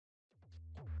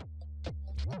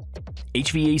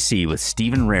HVAC with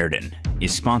Stephen Rardon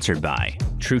is sponsored by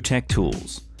TrueTech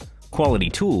Tools. Quality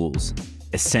tools,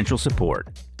 essential support.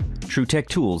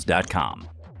 TrueTechTools.com.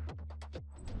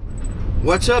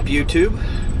 What's up, YouTube?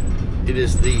 It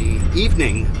is the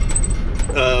evening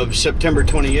of September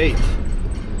 28th,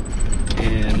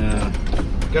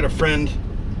 and got a friend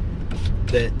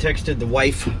that texted the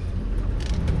wife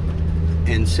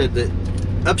and said that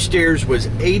upstairs was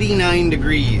 89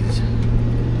 degrees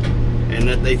and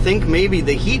that they think maybe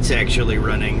the heat's actually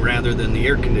running rather than the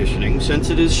air conditioning since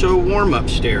it is so warm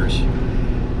upstairs.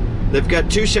 They've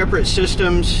got two separate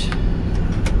systems,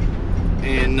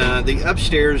 and the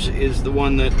upstairs is the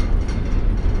one that,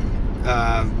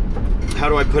 how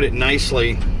do I put it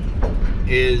nicely,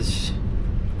 is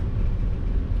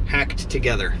hacked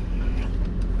together.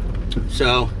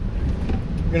 So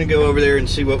we're gonna go over there and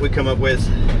see what we come up with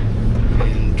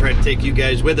and try to take you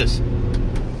guys with us.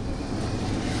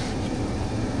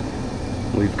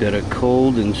 We've got a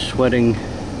cold and sweating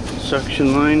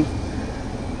suction line.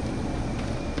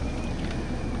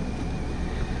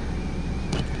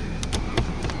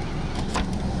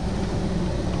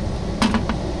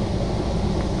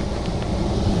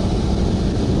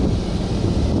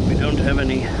 We don't have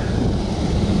any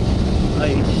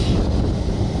ice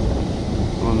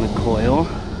on the coil,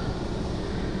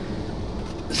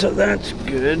 so that's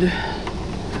good.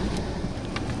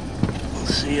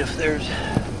 Let's see if there's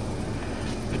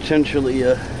potentially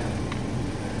a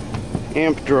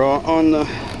amp draw on the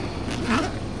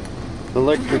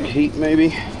electric heat,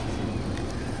 maybe.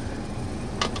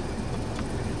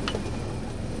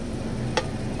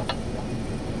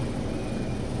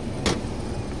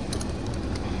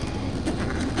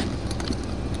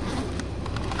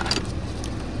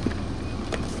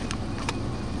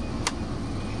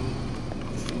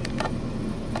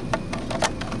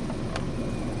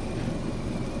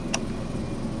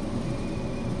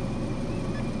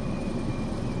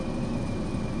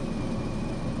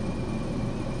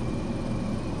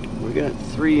 We got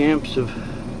 3 amps of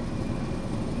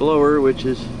blower, which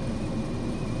is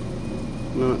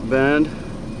not bad,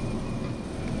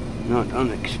 not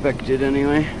unexpected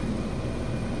anyway.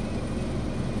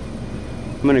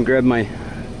 I'm gonna grab my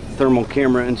thermal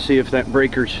camera and see if that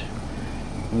breaker's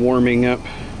warming up.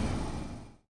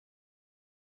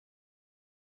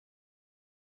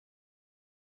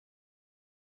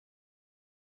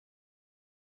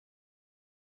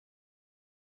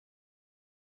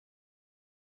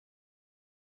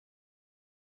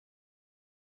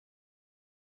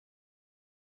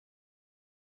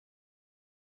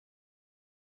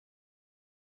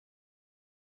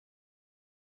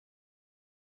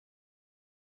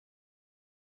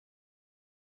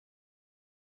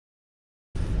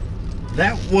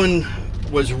 That one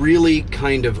was really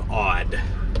kind of odd.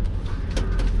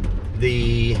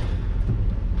 The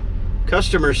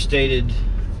customer stated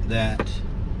that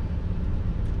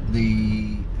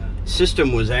the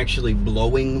system was actually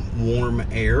blowing warm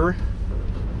air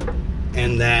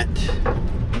and that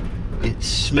it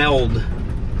smelled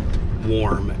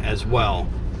warm as well.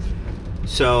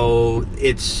 So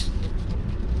it's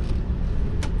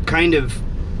kind of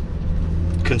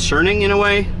concerning in a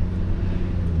way.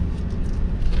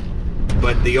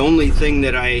 But the only thing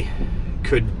that I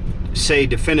could say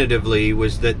definitively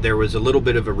was that there was a little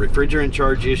bit of a refrigerant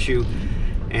charge issue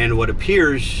and what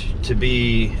appears to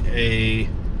be a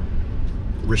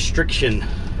restriction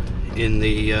in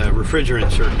the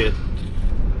refrigerant circuit.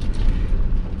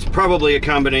 It's probably a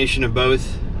combination of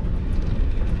both.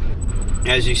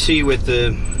 As you see with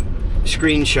the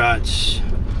screenshots,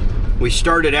 we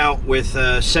started out with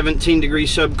a 17 degree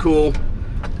subcool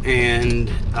and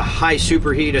a high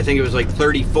superheat. I think it was like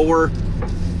 34,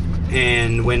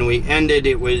 and when we ended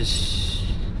it was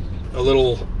a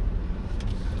little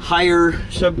higher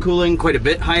subcooling, quite a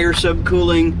bit higher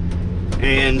subcooling,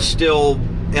 and still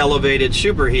elevated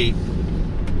superheat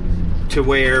to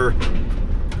where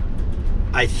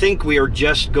I think we are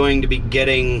just going to be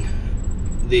getting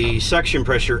the suction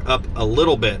pressure up a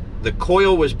little bit. The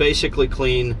coil was basically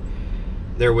clean.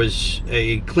 There was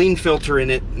a clean filter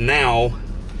in it now,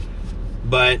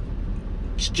 but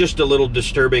it's just a little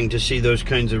disturbing to see those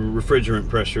kinds of refrigerant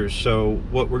pressures. So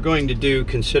what we're going to do,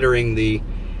 considering the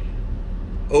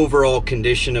overall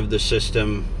condition of the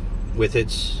system with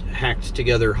its hacked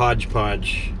together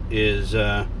hodgepodge, is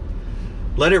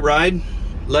let it ride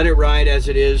as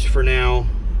it is for now,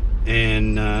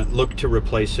 and look to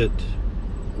replace it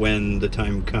when the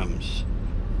time comes.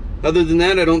 Other than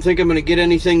that, I don't think I'm going to get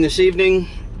anything this evening,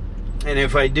 and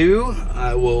if I do,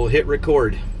 I will hit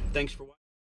record. Thanks for watching.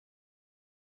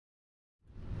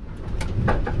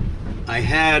 I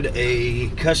had a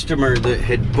customer that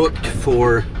had booked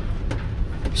for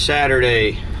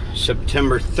Saturday,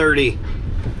 September 30,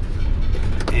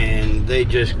 and they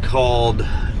just called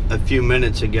a few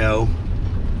minutes ago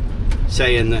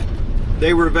saying that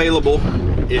they were available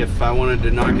if I wanted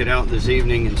to knock it out this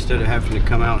evening instead of having to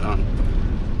come out on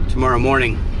tomorrow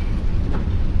morning.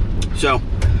 So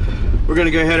we're going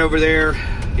to go head over there.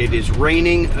 It is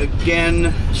raining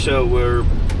again, so we're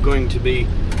going to be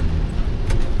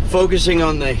focusing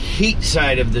on the heat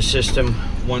side of the system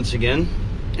once again,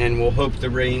 and we'll hope the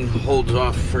rain holds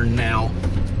off for now.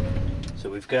 So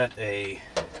we've got a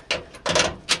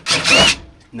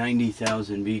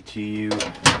 90,000 BTU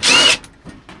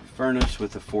furnace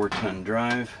with a 4-ton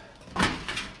drive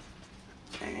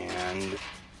and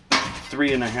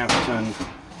 3.5-ton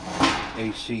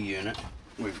AC unit.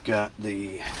 We've got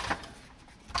the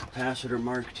capacitor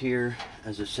marked here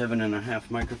as a 7.5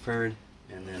 microfarad,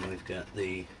 and then we've got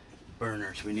the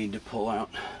burners we need to pull out.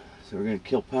 So we're going to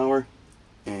kill power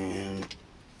and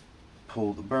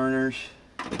pull the burners.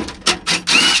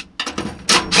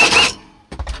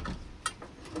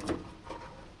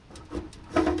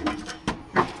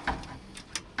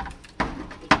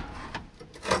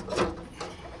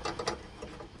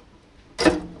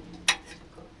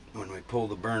 When we pull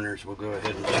the burners, we'll go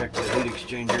ahead and check the heat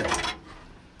exchanger,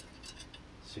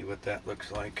 see what that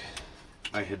looks like.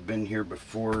 I had been here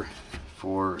before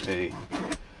for a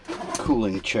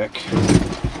cooling check,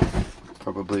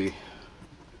 probably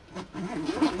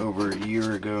over a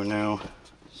year ago now,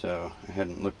 so I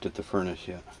hadn't looked at the furnace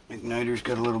yet. Igniter's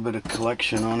got a little bit of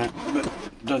collection on it, but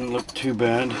doesn't look too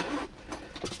bad.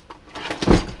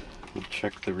 We'll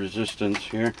check the resistance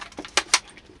here.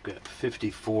 We've got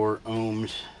 54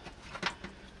 ohms,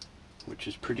 which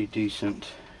is pretty decent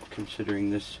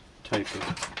considering this type of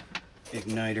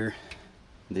igniter.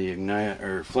 The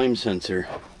flame sensor,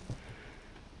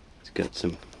 it's got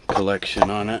some collection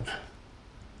on it.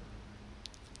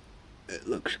 It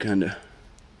looks kind of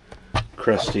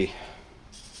crusty.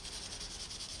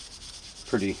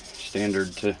 Pretty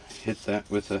standard to hit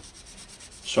that with a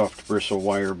soft bristle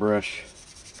wire brush.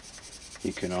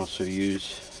 You can also use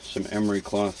some emery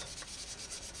cloth,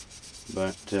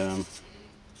 but I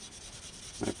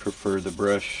prefer the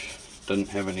brush. Doesn't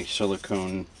have any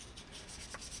silicone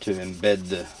to embed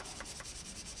the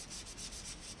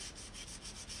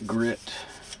grit,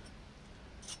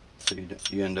 so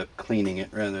you end up cleaning it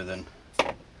rather than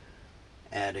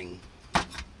adding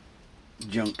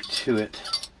junk to it.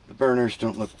 The burners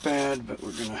don't look bad, but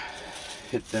we're gonna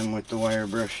hit them with the wire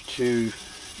brush to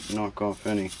knock off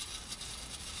any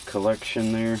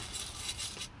collection there.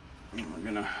 And we're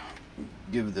gonna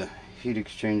give the heat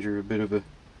exchanger a bit of a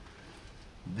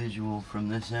visual from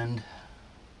this end.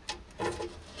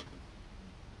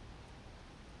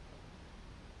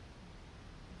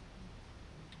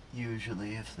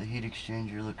 Usually if the heat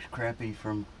exchanger looks crappy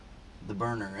from the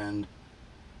burner end,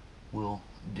 we'll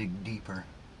dig deeper.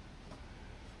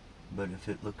 But if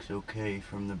it looks okay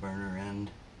from the burner end,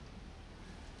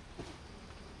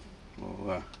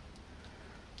 we'll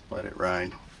let it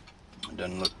ride. It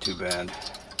doesn't look too bad.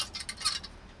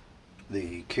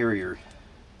 The Carrier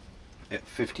at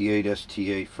 58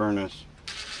 STA furnace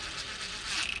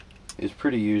is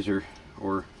pretty user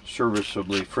or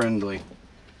serviceably friendly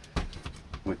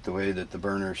with the way that the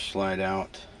burners slide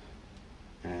out,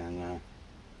 and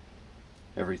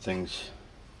everything's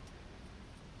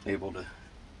able to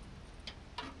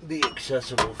be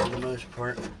accessible for the most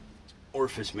part.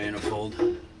 Orifice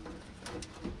manifold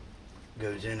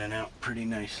goes in and out pretty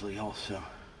nicely also,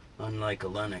 unlike a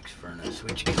Lennox furnace,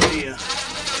 which can be a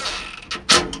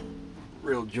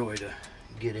real joy to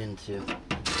get into.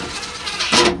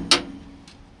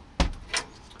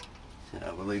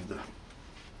 So we'll leave the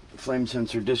flame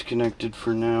sensor disconnected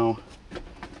for now.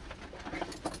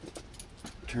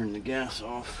 Turn the gas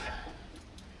off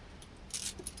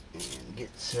and get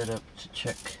set up to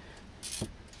check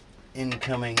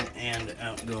incoming and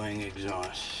outgoing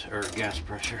exhaust or gas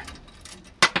pressure.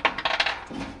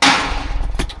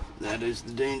 That is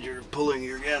the danger of pulling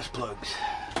your gas plugs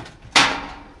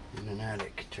in an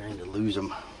attic, trying to lose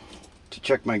them. To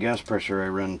check my gas pressure, I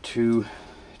run two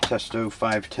Testo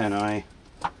 510i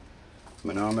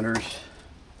manometers,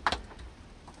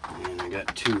 and I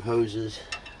got two hoses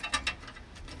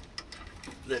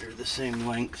that are the same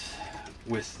length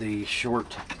with the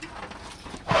short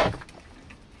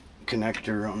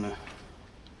connector on the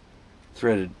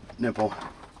threaded nipple.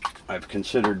 I've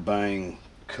considered buying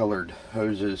colored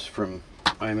hoses from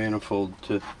iManifold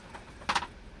to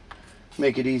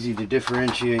make it easy to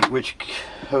differentiate which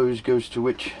hose goes to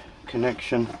which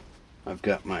connection. I've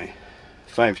got my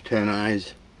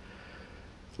 510Is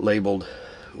labeled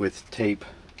with tape.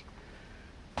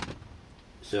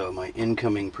 So my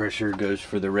incoming pressure goes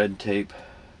for the red tape,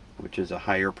 which is a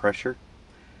higher pressure,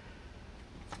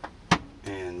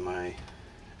 and my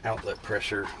outlet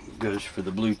pressure goes for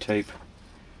the blue tape,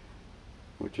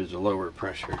 which is a lower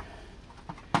pressure.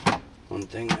 One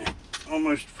thing I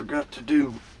almost forgot to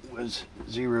do was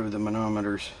zero the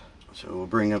manometers. So we'll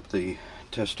bring up the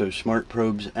Testo Smart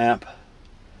Probes app.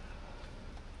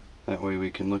 That way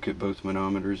we can look at both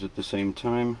manometers at the same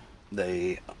time.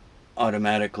 They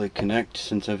automatically connect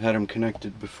since I've had them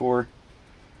connected before.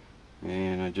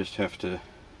 And I just have to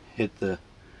hit the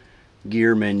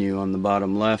gear menu on the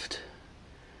bottom left,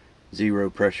 zero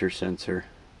pressure sensor,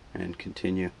 and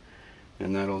continue.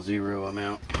 And that'll zero them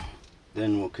out.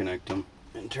 Then we'll connect them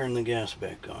and turn the gas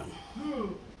back on.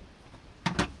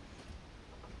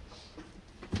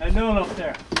 How you doing up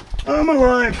there? I'm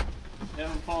alive! You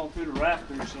haven't fallen through the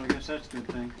rafters, so I guess that's a good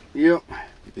thing. Yep.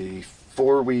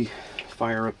 Before we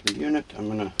fire up the unit, I'm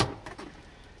gonna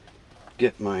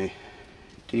get my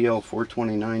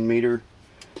DL429 meter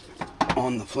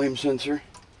on the flame sensor.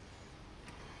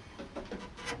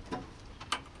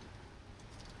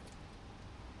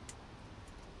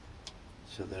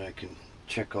 So that I can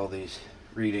check all these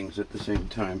readings at the same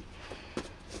time.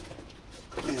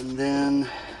 And then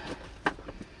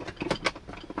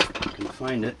I can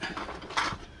find it.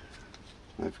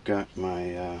 I've got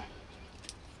my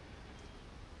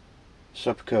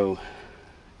Supco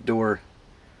door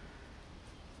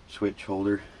switch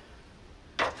holder.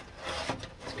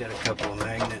 It's got a couple of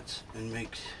magnets and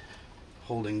makes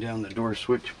holding down the door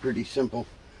switch pretty simple,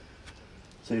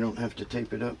 so you don't have to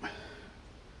tape it up.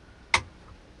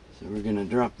 So we're going to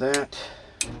drop that.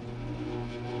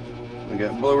 We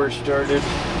got blower started.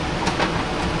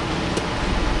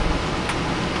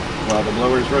 While the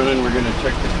blower's running, we're going to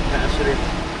check the capacitor.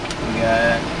 We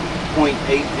got 0.8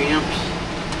 amps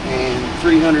and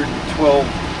 312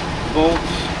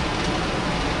 volts.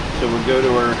 So we'll go to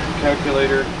our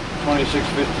calculator.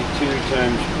 2652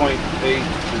 times 0.8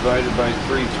 divided by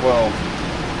 312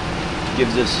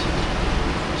 gives us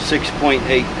 6.8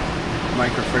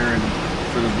 microfarad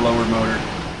for the blower motor.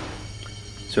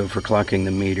 So for clocking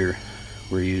the meter,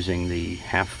 we're using the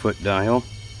half-foot dial,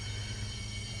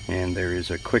 and there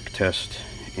is a quick test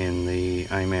in the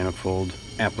iManifold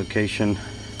application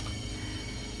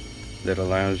that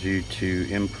allows you to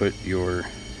input your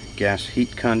gas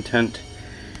heat content,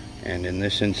 and in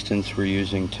this instance we're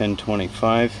using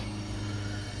 1025,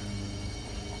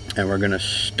 and we're going to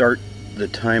start the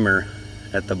timer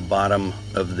at the bottom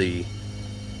of the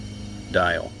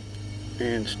dial.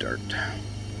 And start.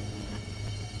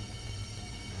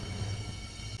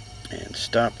 And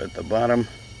stop at the bottom.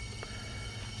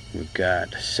 We've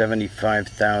got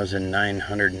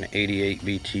 75,988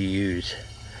 BTUs.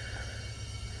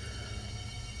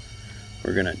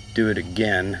 We're going to do it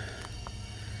again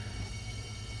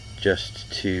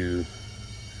just to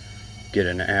get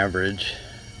an average.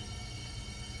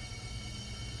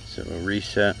 So we'll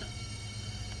reset,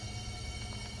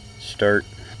 start,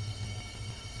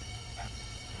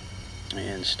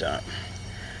 and stop.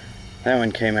 That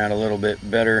one came out a little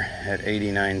bit better at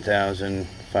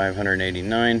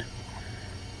 89,589.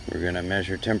 We're going to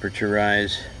measure temperature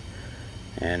rise,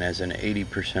 and as an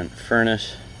 80%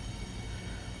 furnace,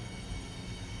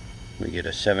 we get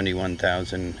a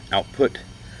 71,000 output.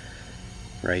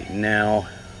 Right now,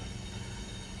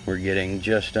 we're getting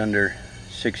just under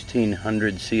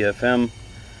 1600 CFM.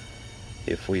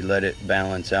 If we let it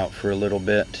balance out for a little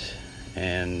bit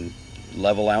and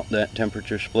level out that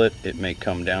temperature split, it may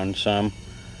come down some.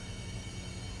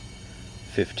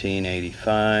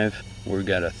 1585. We've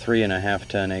got a 3.5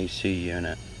 ton AC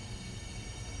unit.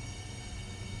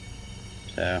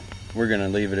 So we're going to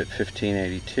leave it at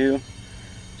 1582.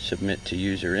 Submit to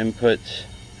user inputs.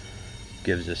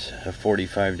 Gives us a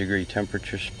 45-degree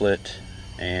temperature split,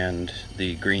 and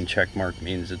the green check mark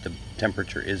means that the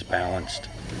temperature is balanced.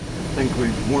 I think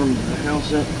we've warmed the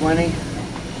house up plenty.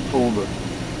 Pull the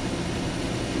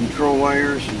control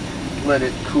wires and let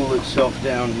it cool itself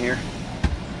down here.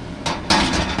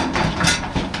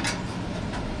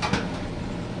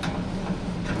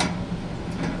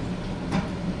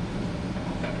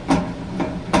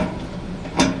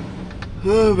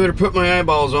 Oh, better put my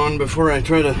eyeballs on before I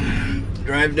try to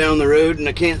drive down the road and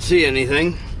I can't see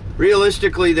anything.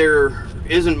 Realistically, there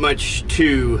isn't much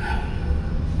to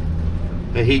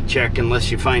a heat check unless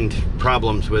you find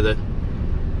problems with it,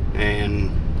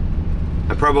 and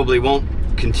I probably won't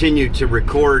continue to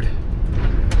record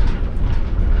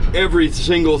every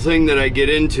single thing that I get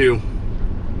into,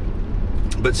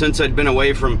 but since I'd been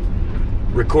away from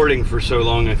recording for so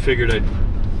long, I figured I'd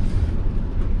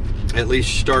at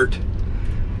least start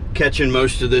catching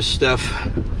most of this stuff,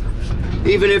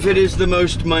 even if it is the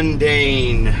most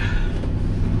mundane.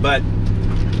 But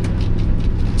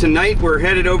tonight we're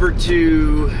headed over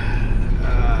to,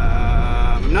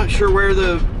 I'm not sure where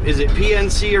is it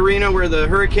PNC Arena where the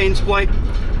Hurricanes play?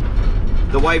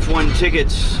 The wife won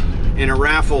tickets in a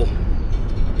raffle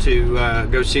to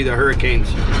go see the Hurricanes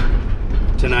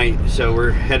tonight, so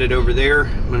we're headed over there.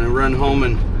 I'm gonna run home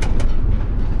and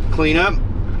clean up,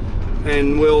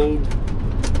 and we'll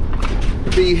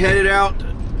be headed out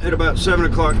at about 7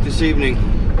 o'clock this evening.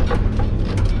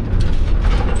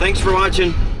 Thanks for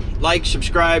watching. Like,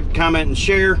 subscribe, comment, and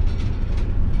share.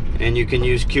 And you can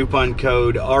use coupon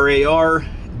code RARDON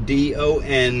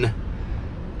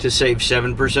to save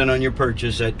 7% on your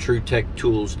purchase at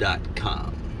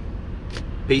TrueTechTools.com.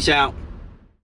 Peace out.